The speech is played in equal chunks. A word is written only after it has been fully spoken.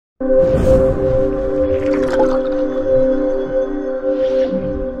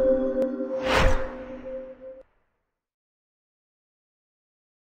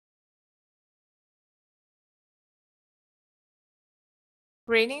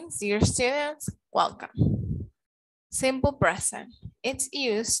Greetings, dear students. Welcome. Simple present. It's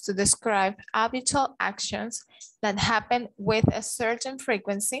used to describe habitual actions that happen with a certain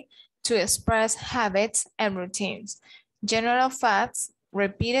frequency to express habits and routines, general facts,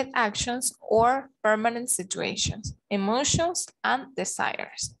 repeated actions, or permanent situations, emotions, and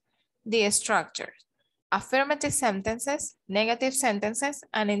desires. The structure: affirmative sentences, negative sentences,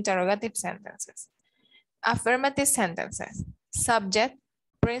 and interrogative sentences. Affirmative sentences: subject,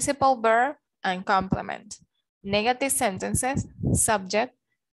 principal verb, and complement. Negative sentences: subject,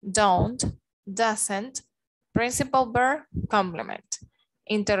 don't, doesn't, principal verb, complement.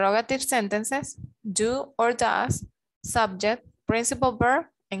 Interrogative sentences: do or does, subject, principal verb,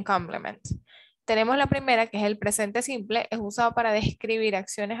 and complement. Tenemos la primera, que es el presente simple, es usado para describir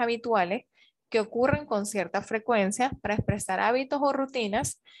acciones habituales que ocurren con cierta frecuencia para expresar hábitos o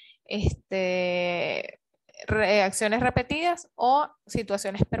rutinas, reacciones repetidas o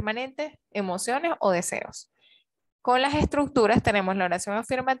situaciones permanentes, emociones o deseos. Con las estructuras tenemos la oración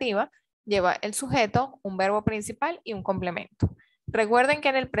afirmativa, lleva el sujeto, un verbo principal y un complemento. Recuerden que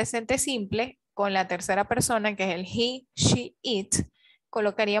en el presente simple, con la tercera persona, que es el he, she, it,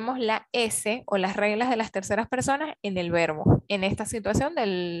 colocaríamos la S o las reglas de las terceras personas en el verbo, en esta situación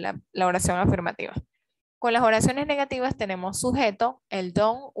de la oración afirmativa. Con las oraciones negativas tenemos sujeto, el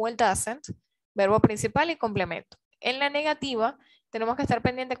don't o el doesn't, verbo principal y complemento. En la negativa tenemos que estar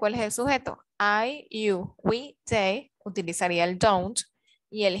pendiente cuál es el sujeto. I, you, we, they utilizaría el don't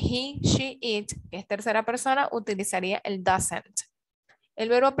y el he, she, it, que es tercera persona, utilizaría el doesn't. El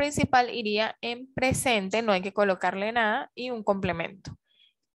verbo principal iría en presente, no hay que colocarle nada, y un complemento.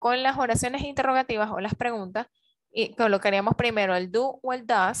 Con las oraciones interrogativas o las preguntas, colocaríamos primero el do o el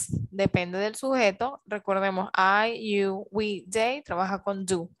does, depende del sujeto. Recordemos, I, you, we, they, trabaja con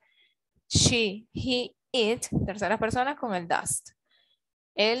do. She, he, it, terceras personas con el does.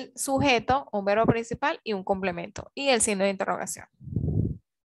 El sujeto, un verbo principal y un complemento. Y el signo de interrogación.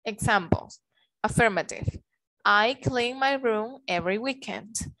 Examples. Affirmative. I clean my room every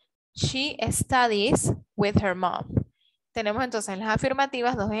weekend. She studies with her mom. Tenemos entonces en las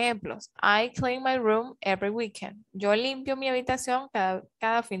afirmativas dos ejemplos. I clean my room every weekend. Yo limpio mi habitación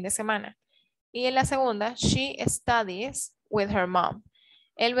cada fin de semana. Y en la segunda, she studies with her mom.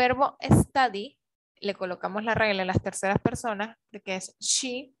 El verbo study, le colocamos la regla en las terceras personas, que es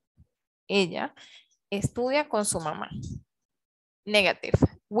she, ella, estudia con su mamá. Negative.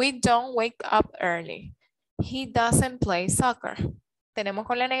 We don't wake up early. He doesn't play soccer. Tenemos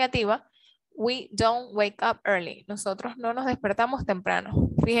con la negativa, we don't wake up early. Nosotros no nos despertamos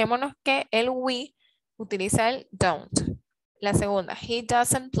temprano. Fijémonos que el we utiliza el don't. La segunda, he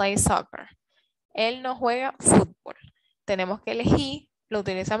doesn't play soccer. Él no juega fútbol. Tenemos que el he lo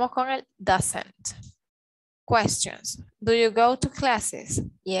utilizamos con el doesn't. Questions. Do you go to classes?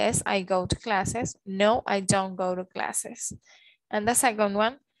 Yes, I go to classes. No, I don't go to classes. And the second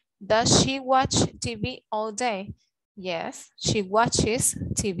one, does she watch TV all day? Yes, she watches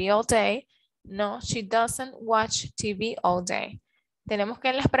TV all day. No, she doesn't watch TV all day. Tenemos que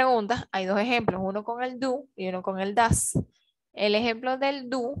en las preguntas hay dos ejemplos, uno con el do y uno con el does. El ejemplo del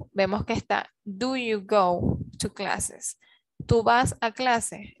do, vemos que está, do you go to classes? ¿Tú vas a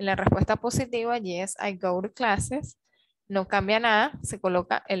clase? En la respuesta positiva, yes, I go to classes. No cambia nada, se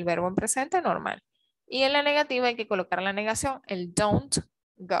coloca el verbo en presente normal. Y en la negativa hay que colocar la negación, el don't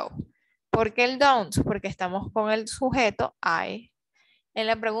go. ¿Por qué el don't? Porque estamos con el sujeto I. En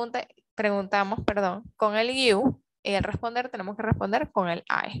la pregunta, preguntamos, con el you. Y al responder tenemos que responder con el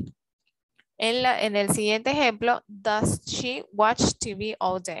I. En el siguiente ejemplo, does she watch TV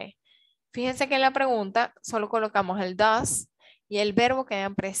all day? Fíjense que en la pregunta solo colocamos el does y el verbo queda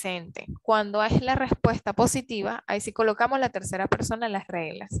en presente. Cuando es la respuesta positiva, ahí sí colocamos la tercera persona en las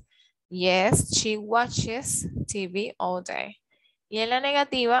reglas. Yes, she watches TV all day. Y en la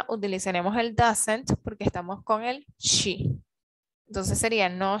negativa utilizaremos el doesn't porque estamos con el she. Entonces sería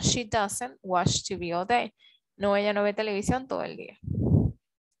no, she doesn't watch TV all day. No, ella no ve televisión todo el día.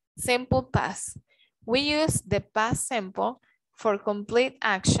 Simple past. We use the past simple for complete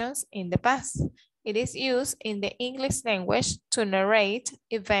actions in the past. It is used in the English language to narrate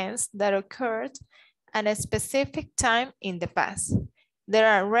events that occurred at a specific time in the past. There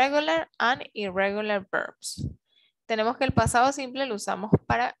are regular and irregular verbs. Tenemos que el pasado simple lo usamos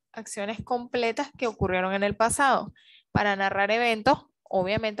para acciones completas que ocurrieron en el pasado, para narrar eventos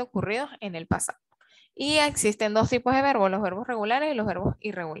obviamente ocurridos en el pasado. Y existen dos tipos de verbos, los verbos regulares y los verbos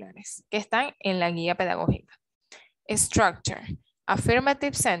irregulares, que están en la guía pedagógica. Structure,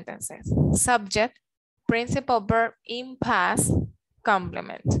 affirmative sentences, subject, principal verb in past,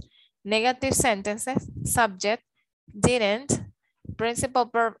 complement. Negative sentences, subject, didn't, principal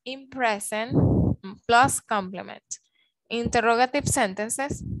verb in present, plus complement. Interrogative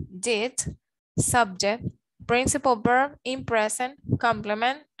sentences, did, subject, principal verb in present,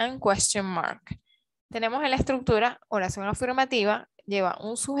 complement, and question mark. Tenemos en la estructura oración afirmativa, lleva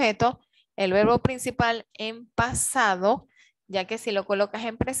un sujeto, el verbo principal en pasado, ya que si lo colocas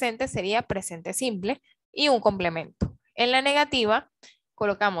en presente sería presente simple, y un complemento. En la negativa,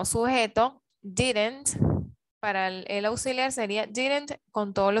 colocamos sujeto, didn't, para el auxiliar sería didn't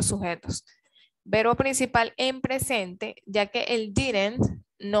con todos los sujetos. Verbo principal en presente, ya que el didn't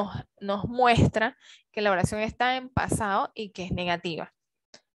nos muestra que la oración está en pasado y que es negativa.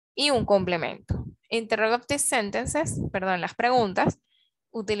 Y un complemento. Interrogative sentences, perdón, las preguntas,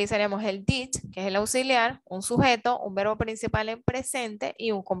 utilizaremos el did, que es el auxiliar, un sujeto, un verbo principal en presente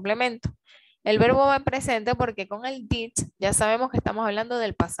y un complemento. El verbo va en presente porque con el did ya sabemos que estamos hablando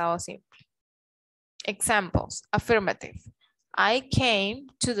del pasado simple. Examples, affirmative. I came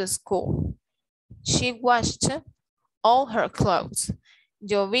to the school. She washed all her clothes.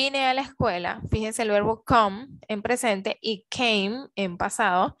 Yo vine a la escuela, fíjense el verbo come en presente y came en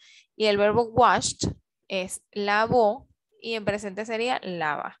pasado, y el verbo washed es lavó y en presente sería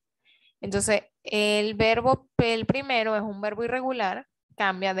lava. Entonces, el primero es un verbo irregular,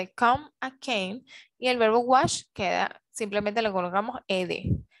 cambia de come a came, y el verbo wash queda, simplemente le colocamos ed.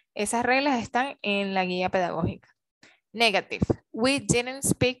 Esas reglas están en la guía pedagógica. Negative. We didn't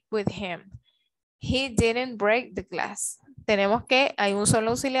speak with him. He didn't break the glass. Tenemos que hay un solo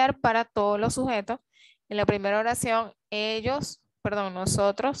auxiliar para todos los sujetos. En la primera oración,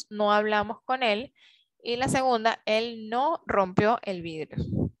 nosotros no hablamos con él. Y la segunda, él no rompió el vidrio.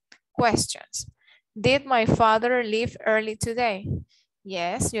 Questions. Did my father leave early today?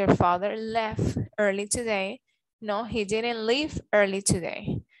 Yes, your father left early today. No, he didn't leave early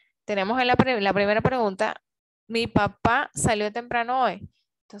today. Tenemos en la primera pregunta, mi papá salió temprano hoy.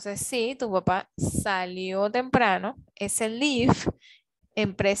 Entonces, sí, tu papá salió temprano. Es el leave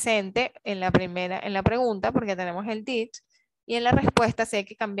en presente en la pregunta porque tenemos el did. Y en la respuesta sí hay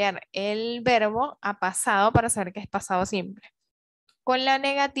que cambiar el verbo a pasado para saber que es pasado simple. Con la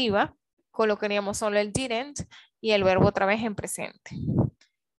negativa colocaríamos solo el didn't y el verbo otra vez en presente.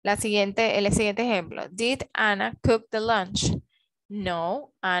 El siguiente ejemplo. Did Anna cook the lunch?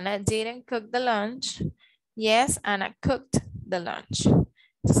 No, Anna didn't cook the lunch. Yes, Anna cooked the lunch.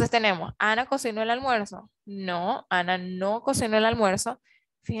 Entonces tenemos, ¿Ana cocinó el almuerzo? No, Ana no cocinó el almuerzo.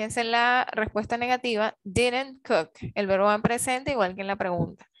 Fíjense en la respuesta negativa, didn't cook. El verbo va en presente igual que en la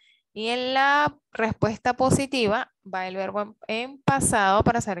pregunta. Y en la respuesta positiva va el verbo en pasado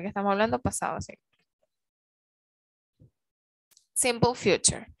para saber que estamos hablando pasado simple. Simple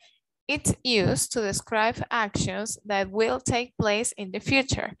future. It's used to describe actions that will take place in the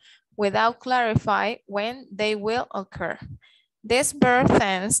future without clarifying when they will occur. This verb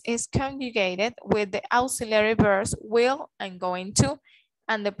tense is conjugated with the auxiliary verbs will and going to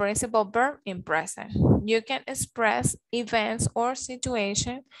and the principal verb in present. You can express events or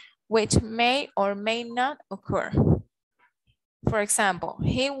situations which may or may not occur. For example,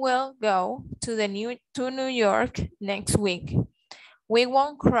 he will go to New York next week. We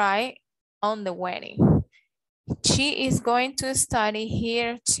won't cry on the wedding. She is going to study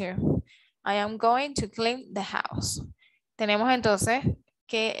here too. I am going to clean the house. Tenemos entonces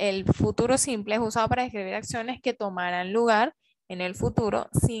que el futuro simple es usado para describir acciones que tomarán lugar en el futuro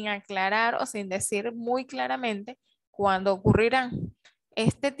sin aclarar o sin decir muy claramente cuándo ocurrirán.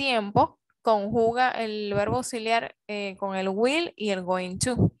 Este tiempo conjuga el verbo auxiliar con el will y el going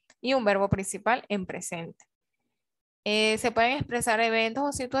to y un verbo principal en presente. Se pueden expresar eventos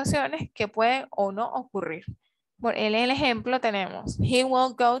o situaciones que pueden o no ocurrir. En el ejemplo tenemos, he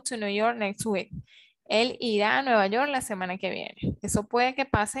will go to New York next week. Él irá a Nueva York la semana que viene. Eso puede que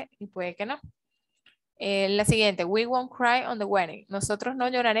pase y puede que no. La siguiente, we won't cry on the wedding. Nosotros no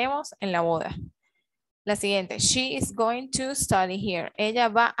lloraremos en la boda. La siguiente, she is going to study here. Ella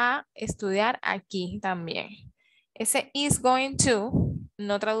va a estudiar aquí también. Ese is going to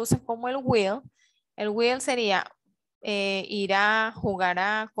no traduce como el will. El will sería irá,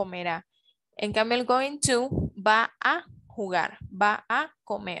 jugará, comerá. En cambio el going to va a jugar, va a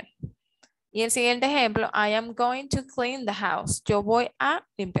comer. Y el siguiente ejemplo, I am going to clean the house. Yo voy a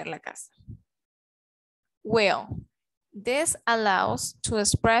limpiar la casa. Will. This allows to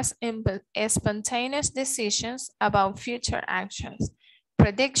express spontaneous decisions about future actions,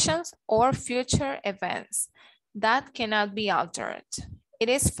 predictions, or future events that cannot be altered. It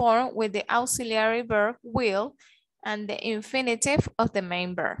is formed with the auxiliary verb will and the infinitive of the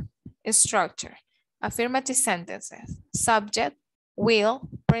main verb. Structure: affirmative sentences, subject, will,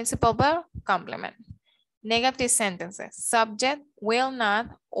 principal verb, complement. Negative sentences, subject, will not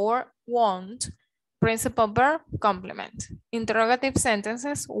or won't, principal verb, complement. Interrogative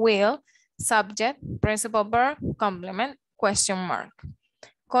sentences, will, subject, principal verb, complement, question mark.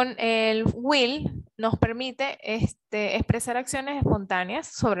 Con el will nos permite expresar acciones espontáneas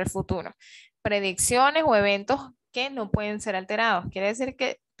sobre el futuro, predicciones o eventos que no pueden ser alterados. Quiere decir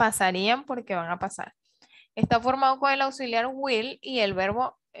que pasarían porque van a pasar. Está formado con el auxiliar will y el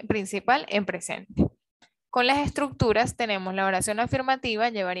verbo principal en presente. Con las estructuras tenemos la oración afirmativa,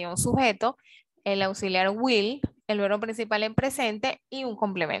 llevaría un sujeto, el auxiliar will, el verbo principal en presente y un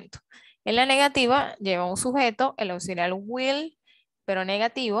complemento. En la negativa lleva un sujeto, el auxiliar will, pero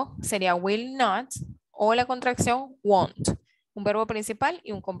negativo sería will not o la contracción won't, un verbo principal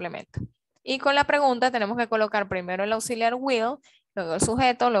y un complemento. Y con la pregunta tenemos que colocar primero el auxiliar will, luego el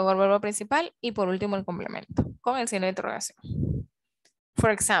sujeto, luego el verbo principal y por último el complemento con el signo de interrogación.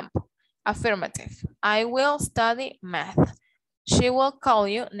 For example, affirmative. I will study math. She will call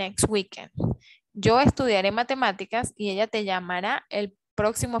you next weekend. Yo estudiaré matemáticas y ella te llamará el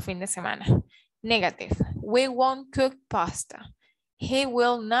próximo fin de semana. Negative. We won't cook pasta. He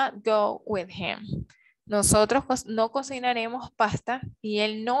will not go with him. Nosotros no cocinaremos pasta y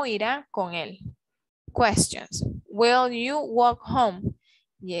él no irá con él. Questions. Will you walk home?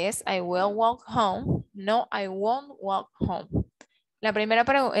 Yes, I will walk home. No, I won't walk home. En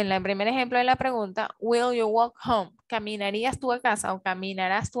el primer ejemplo de la pregunta, will you walk home? ¿Caminarías tú a casa o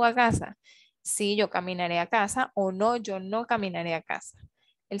caminarás tú a casa? Sí, yo caminaré a casa o no, yo no caminaré a casa.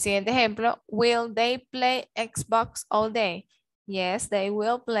 El siguiente ejemplo, will they play Xbox all day? Yes, they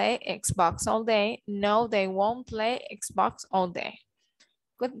will play Xbox all day. No, they won't play Xbox all day.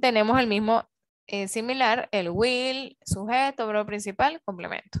 Tenemos el mismo similar, el will, sujeto, verbo principal,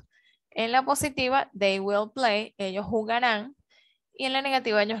 complemento. En la positiva, they will play, ellos jugarán. Y en la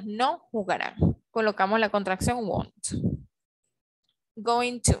negativa, ellos no jugarán. Colocamos la contracción won't.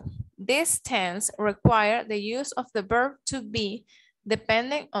 Going to. This tense requires the use of the verb to be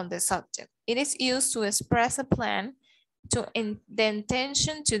depending on the subject. It is used to express a plan, the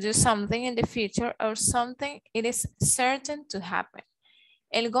intention to do something in the future or something it is certain to happen.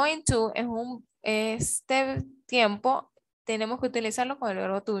 El going to este tiempo tenemos que utilizarlo con el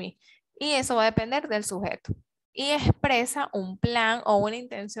verbo to be y eso va a depender del sujeto. Y expresa un plan o una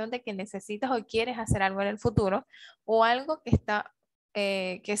intención de que necesitas o quieres hacer algo en el futuro o algo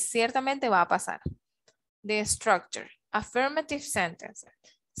que ciertamente va a pasar. The structure. Affirmative sentences.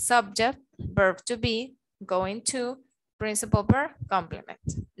 Subject, verb to be, going to, principal verb, complement.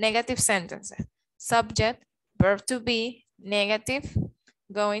 Negative sentences. Subject, verb to be, negative,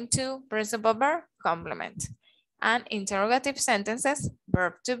 going to, principal verb, complement. And interrogative sentences,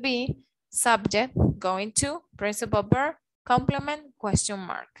 verb to be, subject, going to, principal verb, complement, question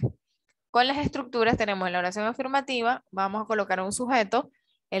mark. Con las estructuras tenemos la oración afirmativa, vamos a colocar un sujeto,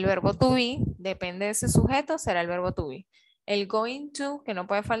 el verbo to be, depende de ese sujeto, será el verbo to be. El going to, que no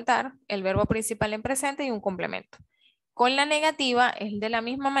puede faltar, el verbo principal en presente y un complemento. Con la negativa es de la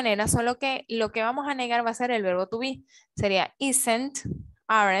misma manera, solo que lo que vamos a negar va a ser el verbo to be. Sería isn't,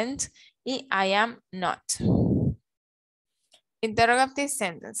 aren't y I am not. Interrogative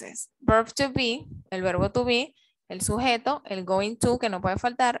sentences. Verb to be, el verbo to be, el sujeto, el going to, que no puede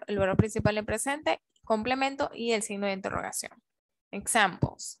faltar, el verbo principal en presente, complemento y el signo de interrogación.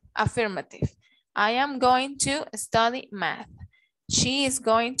 Examples. Affirmative. I am going to study math. She is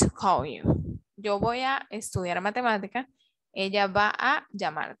going to call you. Yo voy a estudiar matemática. Ella va a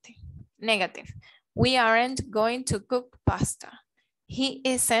llamarte. Negative. We aren't going to cook pasta. He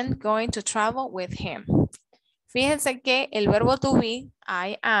isn't going to travel with him. Fíjense que el verbo to be,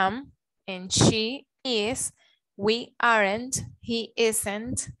 I am, and she is, we aren't, he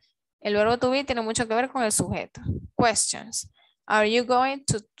isn't. El verbo to be tiene mucho que ver con el sujeto. Questions. Are you going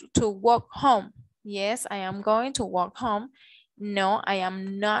to walk home? Yes, I am going to walk home. No, I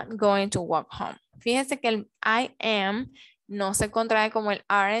am not going to walk home. Fíjense que el I am no se contrae como el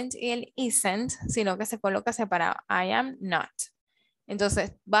aren't y el isn't, sino que se coloca separado. I am not.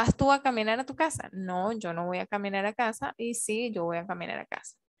 Entonces, ¿vas tú a caminar a tu casa? No, yo no voy a caminar a casa. Y sí, yo voy a caminar a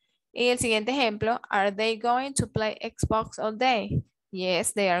casa. Y el siguiente ejemplo, are they going to play Xbox all day?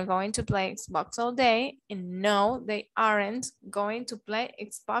 Yes, they are going to play Xbox all day. And no, they aren't going to play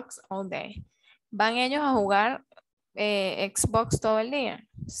Xbox all day. ¿Van ellos a jugar Xbox todo el día?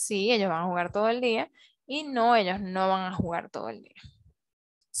 Sí, ellos van a jugar todo el día. Y no, ellos no van a jugar todo el día.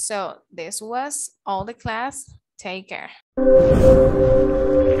 So this was all the class. Take care.